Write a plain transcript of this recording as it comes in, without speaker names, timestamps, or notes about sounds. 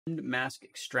Mask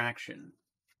extraction.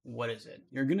 What is it?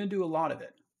 You're going to do a lot of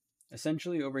it.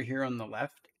 Essentially, over here on the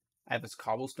left, I have this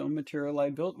cobblestone material I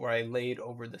built where I laid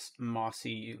over this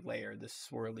mossy layer, this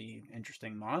swirly,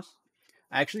 interesting moss.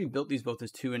 I actually built these both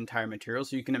as two entire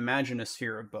materials, so you can imagine a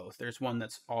sphere of both. There's one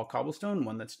that's all cobblestone,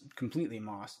 one that's completely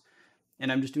moss.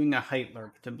 And I'm just doing a height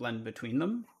lerp to blend between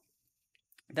them.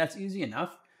 That's easy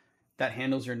enough. That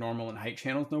handles your normal and height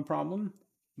channels no problem.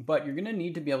 But you're going to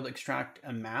need to be able to extract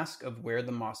a mask of where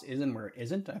the moss is and where it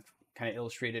isn't. I've kind of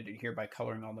illustrated it here by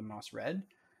coloring all the moss red.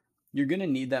 You're going to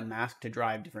need that mask to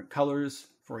drive different colors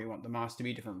for where you want the moss to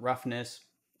be, different roughness,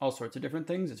 all sorts of different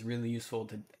things. It's really useful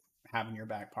to have in your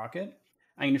back pocket.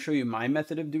 I'm going to show you my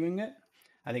method of doing it.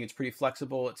 I think it's pretty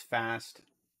flexible. It's fast.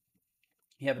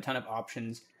 You have a ton of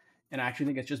options. And I actually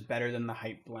think it's just better than the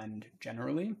height blend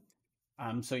generally.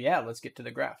 So yeah, let's get to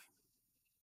the graph.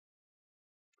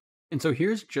 And so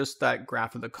here's just that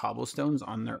graph of the cobblestones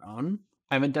on their own.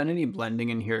 I haven't done any blending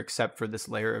in here except for this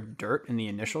layer of dirt in the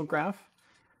initial graph.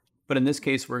 But in this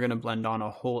case, we're going to blend on a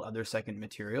whole other second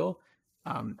material.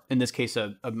 In this case,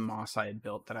 a moss I had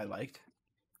built that I liked.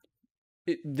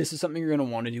 This is something you're going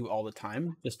to want to do all the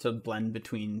time, just to blend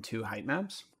between two height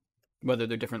maps, whether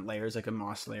they're different layers, like a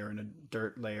moss layer and a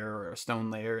dirt layer or a stone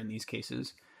layer in these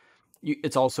cases.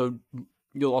 You'll also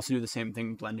do the same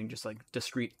thing, blending just like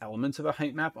discrete elements of a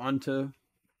height map onto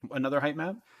another height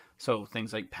map. So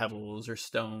things like pebbles or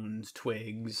stones,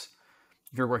 twigs.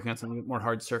 If you're working on something more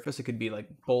hard surface, it could be like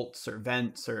bolts or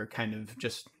vents or kind of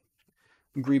just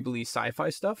greebly sci-fi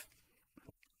stuff.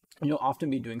 And you'll often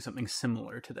be doing something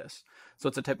similar to this. So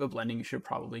it's a type of blending you should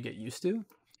probably get used to.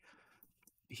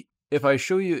 If I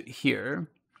show you here,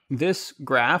 this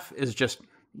graph is just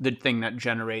the thing that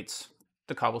generates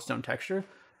the cobblestone texture.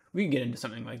 We can get into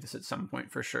something like this at some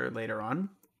point for sure later on.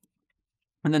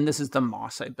 And then this is the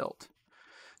moss I built.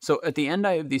 So at the end,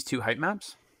 I have these two height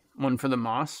maps, one for the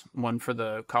moss, one for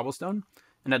the cobblestone,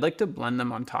 and I'd like to blend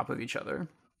them on top of each other.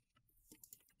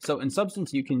 So in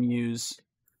Substance, you can use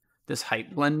this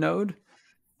height blend node.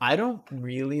 I don't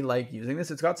really like using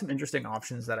this. It's got some interesting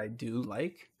options that I do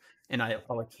like, and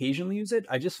I'll occasionally use it.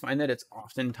 I just find that it's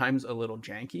oftentimes a little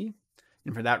janky,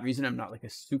 and for that reason, I'm not like a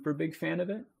super big fan of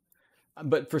it.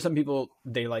 But for some people,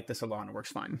 they like this a lot and it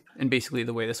works fine. And basically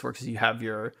the way this works is you have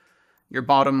your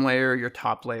bottom layer, your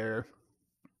top layer,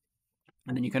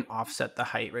 and then you can offset the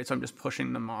height, right? So I'm just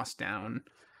pushing the moss down,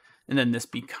 and then this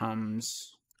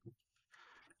becomes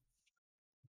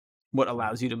what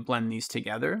allows you to blend these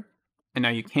together. And now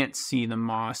you can't see the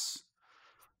moss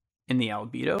in the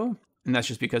albedo, and that's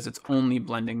just because it's only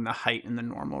blending the height and the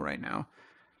normal right now.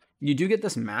 You do get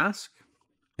this mask,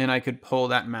 and I could pull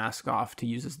that mask off to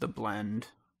use as the blend.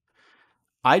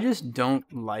 I just don't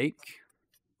like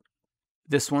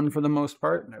this one for the most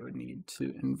part, and I would need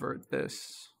to invert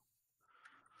this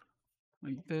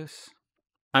like this.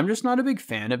 I'm just not a big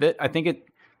fan of it. I think it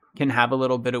can have a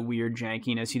little bit of weird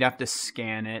jankiness. You'd have to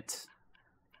scan it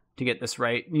to get this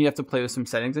right. You have to play with some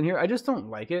settings in here. I just don't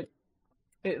like it.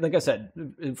 Like I said,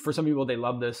 for some people, they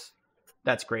love this.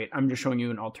 That's great. I'm just showing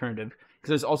you an alternative because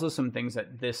there's also some things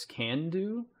that this can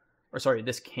do, or sorry,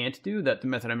 this can't do that the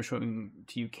method I'm showing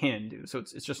to you can do. So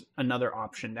it's just another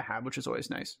option to have, which is always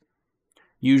nice.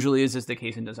 Usually, as is the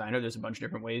case in Designer, there's a bunch of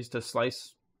different ways to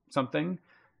slice something.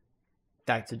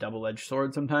 That's a double-edged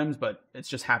sword sometimes, but it's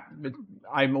just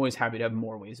I'm always happy to have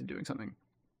more ways of doing something.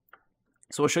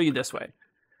 So I'll show you this way.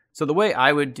 So the way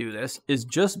I would do this is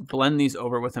just blend these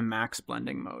over with a max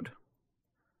blending mode.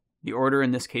 The order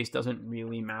in this case doesn't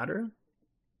really matter.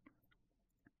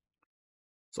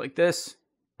 So like this,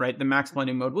 right? The max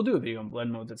blending mode, we'll do a video on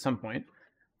blend modes at some point.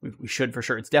 We should for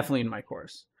sure. It's definitely in my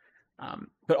course.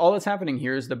 But all that's happening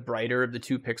here is the brighter of the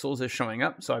two pixels is showing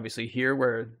up. So obviously here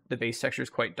where the base texture is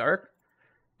quite dark,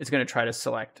 it's going to try to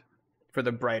select for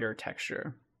the brighter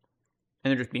texture.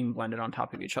 And they're just being blended on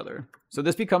top of each other. So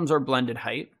this becomes our blended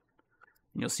height.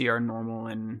 And you'll see our normal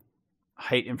and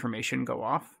height information go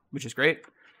off, which is great.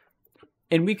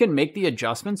 And we can make the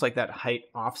adjustments like that height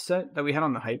offset that we had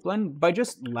on the height blend by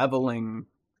just leveling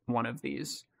one of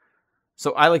these.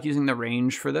 So I like using the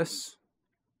range for this.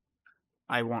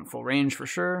 I want full range for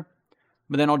sure.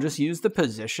 But then I'll just use the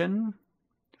position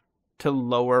to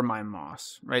lower my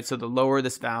moss, right? So the lower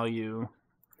this value,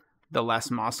 the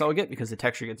less moss I'll get because the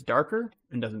texture gets darker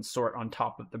and doesn't sort on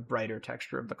top of the brighter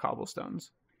texture of the cobblestones.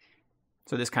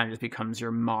 So this kind of just becomes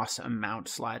your moss amount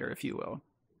slider, if you will.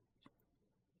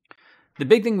 The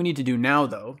big thing we need to do now,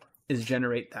 though, is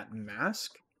generate that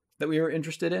mask that we were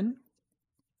interested in.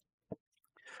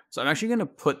 So I'm actually going to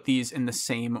put these in the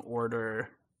same order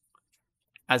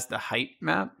as the height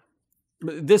map.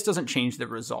 This doesn't change the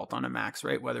result on a max,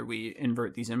 right? Whether we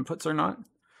invert these inputs or not.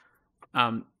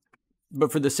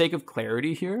 But for the sake of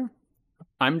clarity here,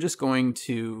 I'm just going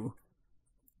to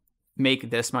make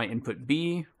this my input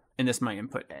B and this my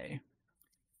input A,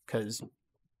 because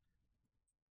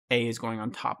A is going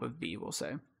on top of B, we'll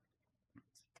say.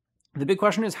 The big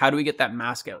question is, how do we get that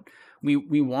mask out?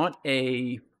 We want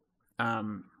a,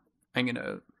 I'm going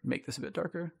to make this a bit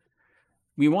darker.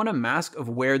 We want a mask of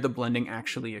where the blending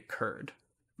actually occurred,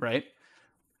 right?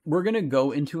 We're going to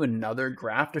go into another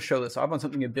graph to show this off on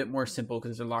something a bit more simple,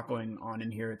 because there's a lot going on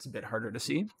in here. It's a bit harder to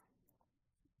see.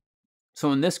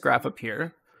 So in this graph up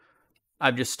here,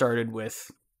 I've just started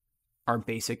with our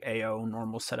basic AO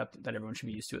normal setup that everyone should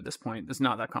be used to at this point. It's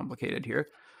not that complicated here.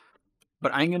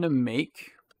 But I'm going to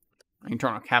make, I can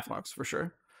turn on cap locks for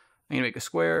sure. I'm going to make a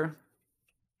square,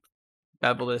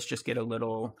 bevel this, just get a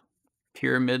little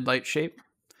pyramid-like shape.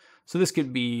 So this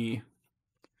could be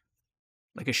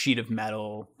like a sheet of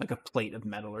metal, like a plate of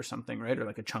metal or something, right? Or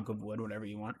like a chunk of wood, whatever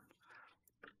you want.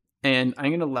 And I'm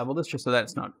going to level this just so that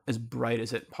it's not as bright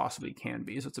as it possibly can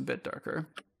be, so it's a bit darker.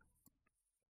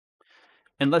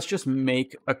 And let's just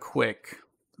make a quick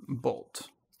bolt.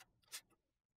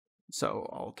 So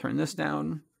I'll turn this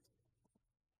down.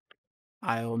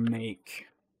 I'll make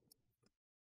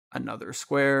another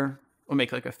square. We'll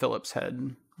make like a Phillips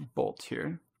head bolt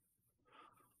here.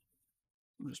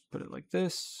 We'll just put it like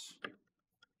this.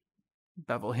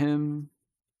 Bevel him.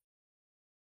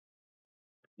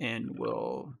 And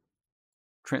we'll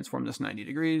transform this 90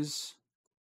 degrees.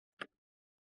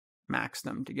 Max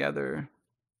them together.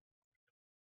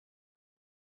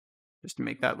 Just to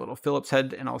make that little Phillips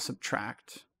head, and I'll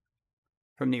subtract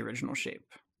from the original shape.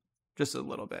 Just a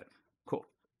little bit. Cool.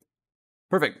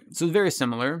 Perfect. So it's very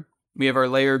similar. We have our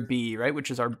layer B, right,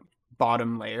 which is our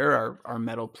bottom layer, our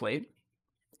metal plate.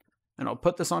 And I'll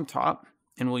put this on top,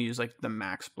 and we'll use like the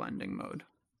max blending mode,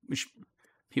 which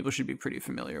people should be pretty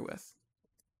familiar with.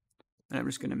 And I'm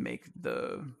just going to make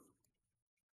the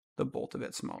bolt a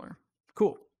bit smaller.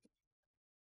 Cool.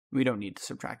 We don't need to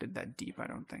subtract it that deep, I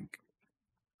don't think.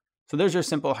 So there's your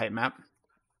simple height map.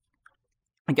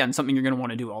 Again, something you're going to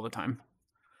want to do all the time.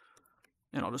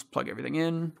 And I'll just plug everything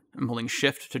in. I'm holding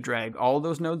shift to drag all of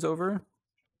those nodes over.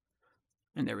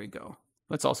 And there we go.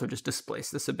 Let's also just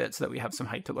displace this a bit so that we have some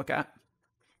height to look at.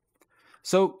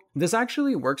 So this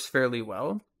actually works fairly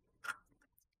well.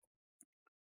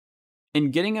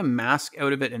 In getting a mask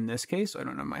out of it in this case, I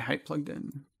don't have my height plugged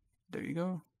in. There you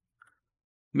go.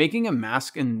 Making a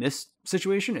mask in this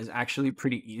situation is actually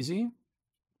pretty easy,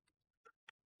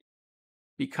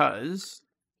 because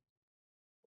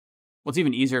what's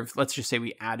even easier if, let's just say,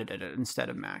 we added it instead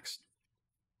of maxed.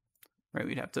 Right,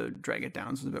 we'd have to drag it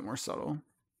down so it's a bit more subtle.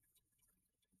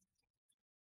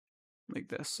 Like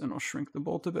this, and I'll shrink the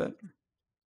bolt a bit.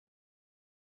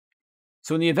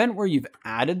 So in the event where you've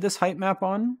added this height map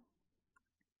on,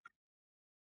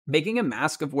 making a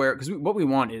mask of where, because what we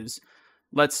want is,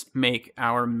 let's make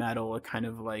our metal a kind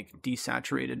of like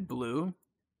desaturated blue.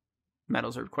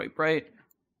 Metals are quite bright.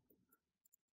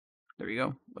 There we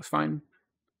go, looks fine.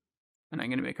 And I'm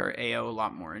going to make our AO a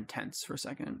lot more intense for a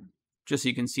second, just so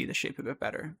you can see the shape a bit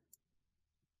better.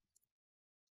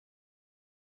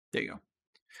 There you go.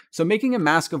 So making a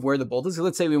mask of where the bolt is,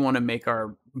 let's say we want to make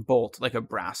our bolt like a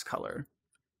brass color.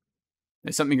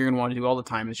 It's something you're going to want to do all the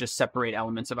time, is just separate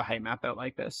elements of a height map out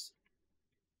like this.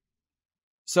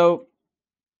 So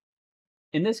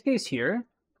in this case here,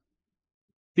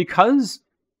 because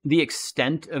the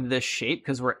extent of this shape,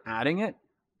 because we're adding it,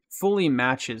 fully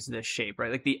matches this shape,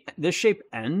 right? Like this shape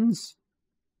ends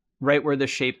right where the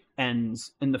shape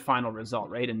ends in the final result,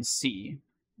 right? In C,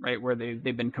 right? Where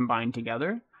they've been combined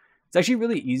together. It's actually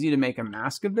really easy to make a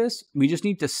mask of this. We just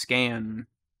need to scan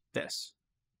this,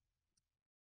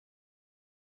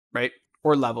 right?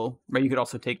 Or level, right? You could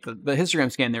also take the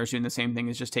histogram scan there is doing the same thing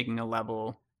as just taking a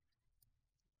level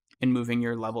and moving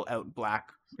your level out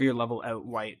black, or your level out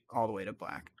white all the way to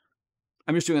black.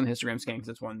 I'm just doing the histogram scan because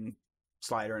it's one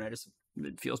slider and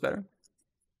it feels better.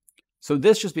 So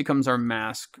this just becomes our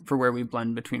mask for where we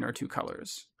blend between our two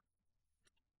colors.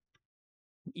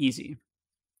 Easy,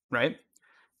 right?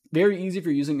 Very easy if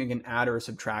you're using like an add or a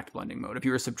subtract blending mode. If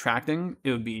you were subtracting,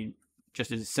 it would be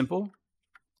just as simple,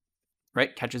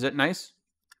 right? Catches it nice.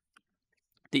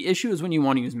 The issue is when you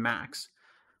want to use max.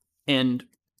 And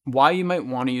why you might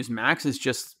want to use max is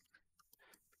just,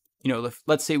 you know,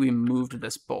 let's say we moved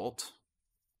this bolt.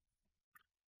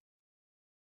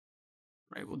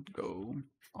 Right, we'll go,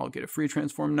 I'll get a free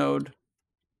transform node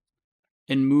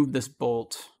and move this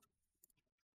bolt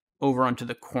over onto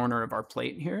the corner of our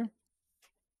plate here.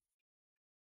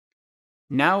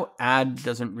 Now add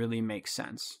doesn't really make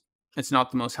sense. It's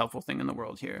not the most helpful thing in the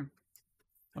world here.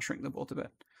 I'll shrink the bolt a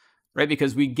bit. right?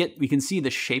 Because we can see the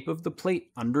shape of the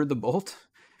plate under the bolt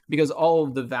because all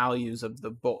of the values of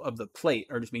the plate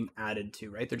are just being added to,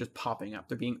 right? They're just popping up.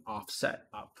 They're being offset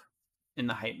up in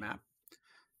the height map.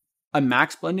 A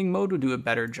max blending mode would do a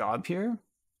better job here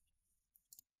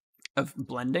of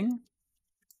blending.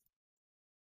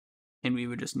 And we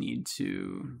would just need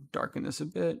to darken this a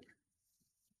bit.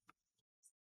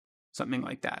 Something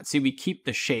like that. See, we keep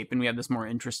the shape and we have this more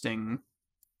interesting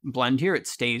blend here. It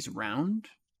stays round.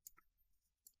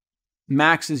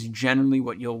 Max is generally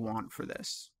what you'll want for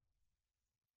this,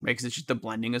 right? Because it's just the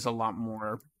blending is a lot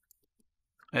more,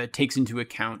 it takes into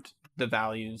account the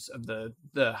values of the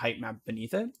height map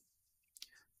beneath it.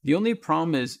 The only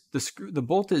problem is the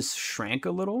bolt is shrank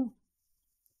a little.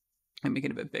 I make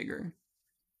it a bit bigger.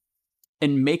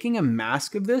 And making a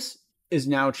mask of this is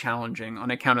now challenging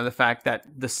on account of the fact that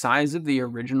the size of the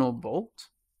original bolt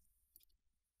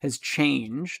has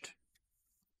changed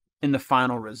in the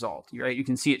final result, right? You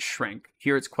can see it shrink.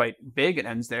 Here it's quite big, it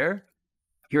ends there.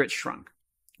 Here it's shrunk,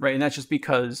 right? And that's just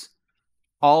because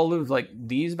all of like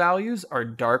these values are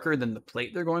darker than the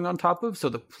plate they're going on top of, so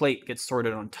the plate gets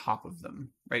sorted on top of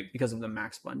them, right? Because of the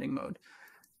max blending mode.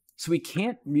 So we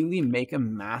can't really make a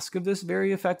mask of this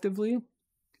very effectively,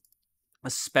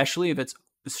 especially if it's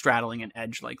straddling an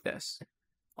edge like this.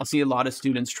 I'll see a lot of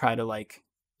students try to like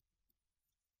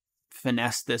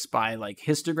finesse this by like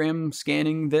histogram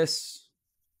scanning this,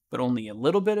 but only a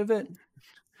little bit of it,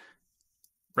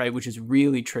 right? Which is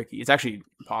really tricky. It's actually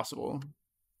impossible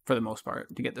for the most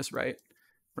part to get this right?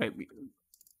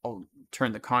 I'll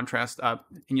turn the contrast up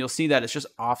and you'll see that it's just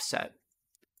offset.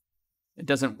 It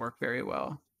doesn't work very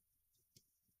well,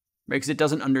 right? Because it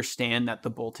doesn't understand that the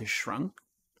bolt is shrunk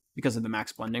because of the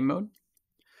max blending mode.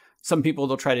 Some people,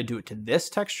 they'll try to do it to this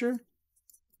texture,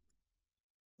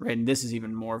 right? And this is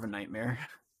even more of a nightmare,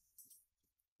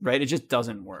 right? It just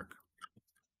doesn't work.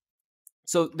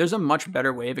 So there's a much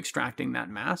better way of extracting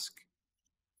that mask.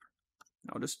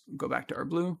 I'll just go back to our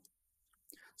blue.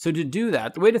 So to do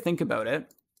that, the way to think about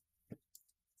it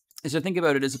is to think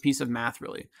about it as a piece of math,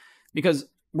 really, because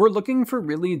we're looking for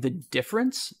really the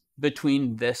difference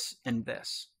between this and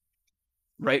this,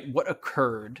 right? What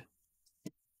occurred.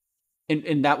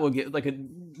 And that will get like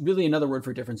really another word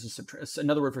for difference is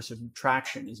another word for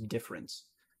subtraction is difference,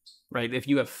 right? If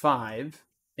you have 5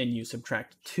 and you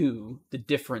subtract 2, the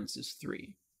difference is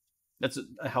 3. That's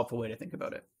a helpful way to think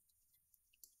about it.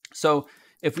 So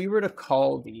if we were to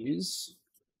call these,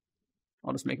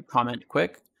 I'll just make a comment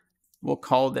quick. We'll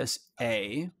call this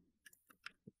A,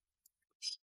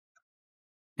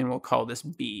 and we'll call this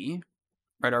B,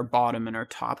 right? Our bottom and our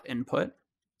top input.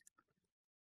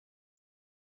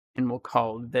 And we'll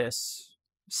call this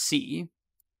C,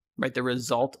 right? The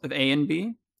result of A and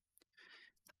B.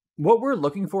 What we're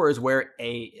looking for is where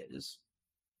A is.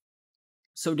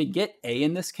 So to get A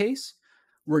in this case,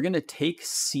 we're going to take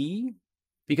C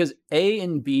because A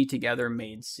and B together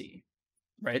made C,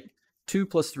 right? 2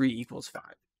 plus 3 equals 5.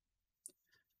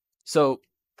 So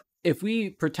if we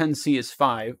pretend C is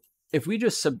 5, if we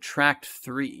just subtract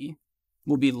 3,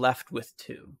 we'll be left with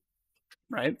 2,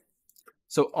 right?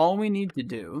 So all we need to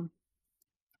do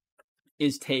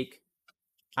is take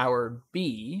our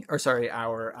B, or sorry,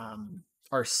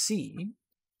 our C,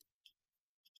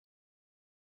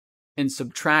 and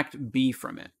subtract B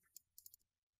from it.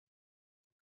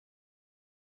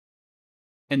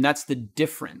 And that's the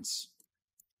difference,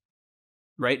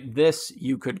 right? This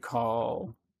you could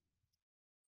call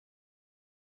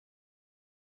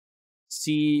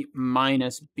C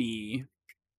minus B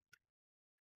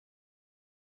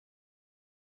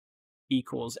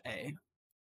equals A.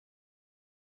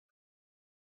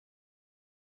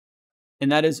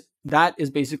 And that is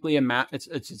basically a map. It's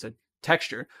a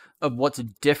texture of what's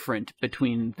different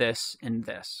between this and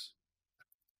this.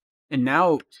 And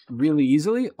now, really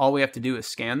easily, all we have to do is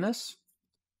scan this.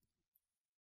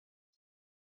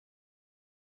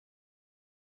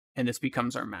 And this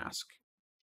becomes our mask.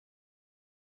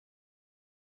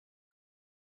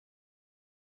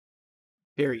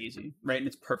 Very easy, right? And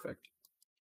it's perfect.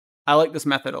 I like this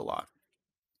method a lot.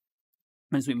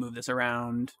 As we move this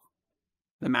around,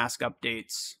 the mask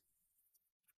updates.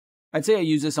 I'd say I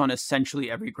use this on essentially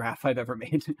every graph I've ever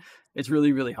made. It's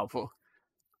really, really helpful.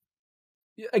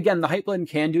 Again, the height blend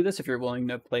can do this if you're willing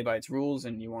to play by its rules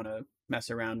and you want to mess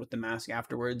around with the mask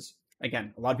afterwards.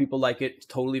 Again, a lot of people like it. It's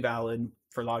totally valid.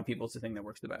 For a lot of people, it's the thing that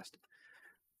works the best.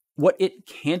 What it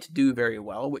can't do very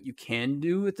well, what you can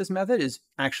do with this method is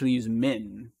actually use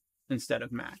min instead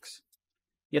of max.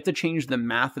 You have to change the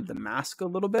math of the mask a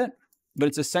little bit, but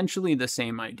it's essentially the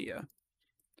same idea.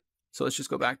 So let's just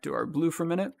go back to our blue for a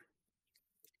minute.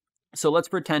 So let's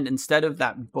pretend instead of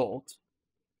that bolt,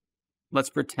 let's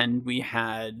pretend we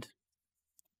had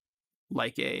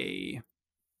like a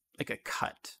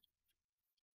cut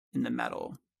in the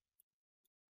metal,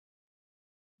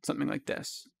 something like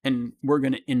this. And we're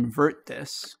going to invert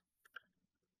this.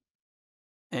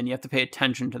 And you have to pay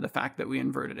attention to the fact that we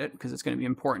inverted it because it's going to be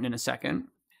important in a second.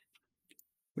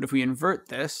 But if we invert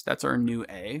this, that's our new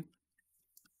A.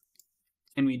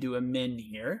 And we do a min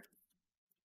here.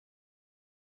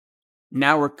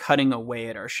 Now we're cutting away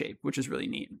at our shape, which is really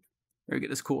neat. We get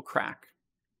this cool crack.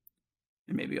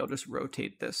 And maybe I'll just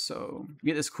rotate this so you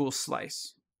get this cool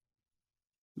slice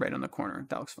right on the corner.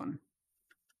 That looks fun.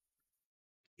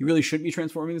 You really shouldn't be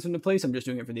transforming this into place. I'm just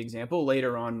doing it for the example.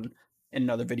 Later on in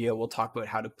another video, we'll talk about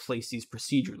how to place these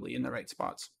procedurally in the right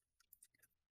spots.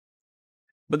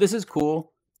 But this is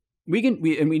cool. We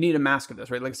need a mask of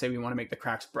this, right? Like I say, we want to make the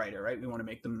cracks brighter, right? We want to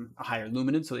make them a higher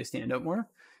luminance so they stand out more.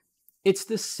 It's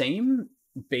the same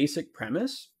basic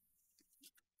premise,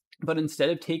 but instead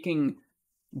of taking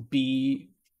B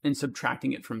and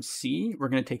subtracting it from C, we're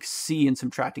going to take C and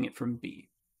subtracting it from B,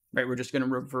 right? We're just going to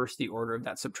reverse the order of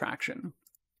that subtraction.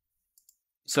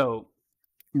 So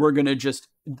we're going to just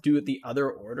do it the other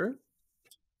order.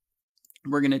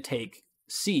 We're going to take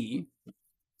C,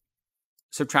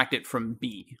 subtract it from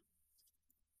B.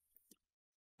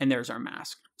 And there's our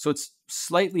mask. So it's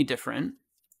slightly different,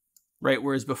 right?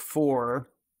 Whereas before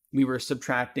we were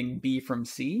subtracting B from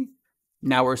C,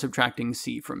 now we're subtracting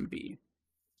C from B.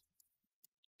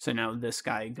 So now this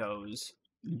guy goes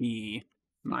B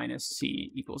minus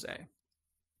C equals A.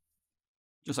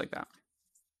 Just like that.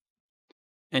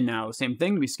 And now same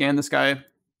thing, we scan this guy.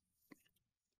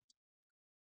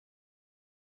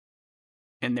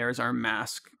 And there's our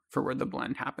mask for where the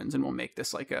blend happens. And we'll make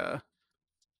this like a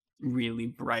really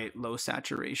bright, low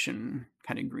saturation,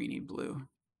 kind of greeny blue.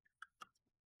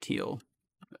 Teal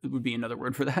would be another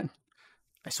word for that.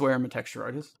 I swear I'm a texture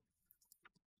artist.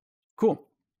 Cool.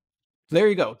 There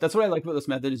you go. That's what I like about this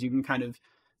method is you can kind of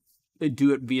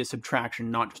do it via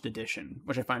subtraction, not just addition,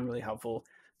 which I find really helpful.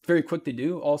 Very quick to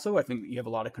do. Also, I think you have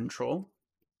a lot of control.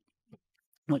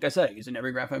 Like I said, I use it in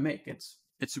every graph I make. It's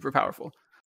super powerful.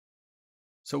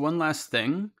 So one last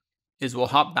thing is we'll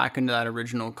hop back into that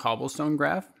original cobblestone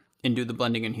graph and do the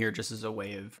blending in here just as a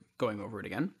way of going over it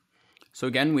again. So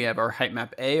again, we have our height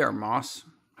map A, our moss,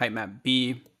 height map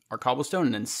B, our cobblestone,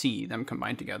 and then C, them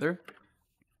combined together.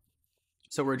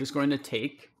 So we're just going to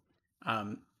take,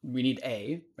 we need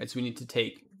A, right? So we need to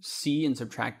take C and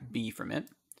subtract B from it.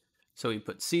 So we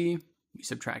put C, we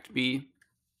subtract B,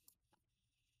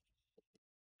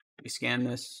 we scan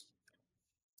this,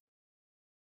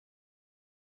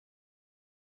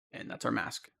 and that's our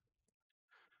mask.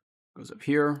 Goes up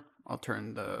here, I'll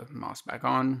turn the moss back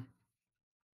on.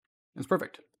 It's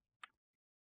perfect.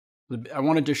 I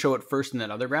wanted to show it first in that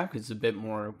other graph because it's a bit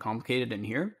more complicated in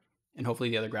here. And hopefully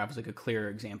the other graph is like a clear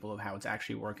example of how it's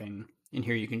actually working. And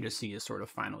here you can just see a sort of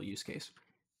final use case.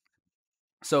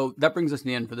 So that brings us to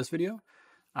the end for this video.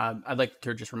 I'd like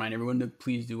to just remind everyone to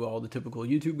please do all the typical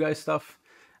YouTube guy stuff.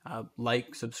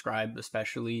 Like, subscribe,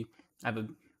 especially. I have a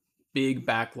big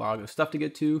backlog of stuff to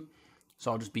get to.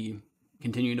 So I'll just be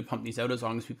continuing to pump these out as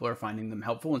long as people are finding them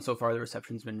helpful. And so far the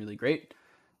reception's been really great.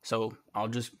 So I'll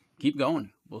just keep going.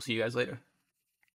 We'll see you guys later.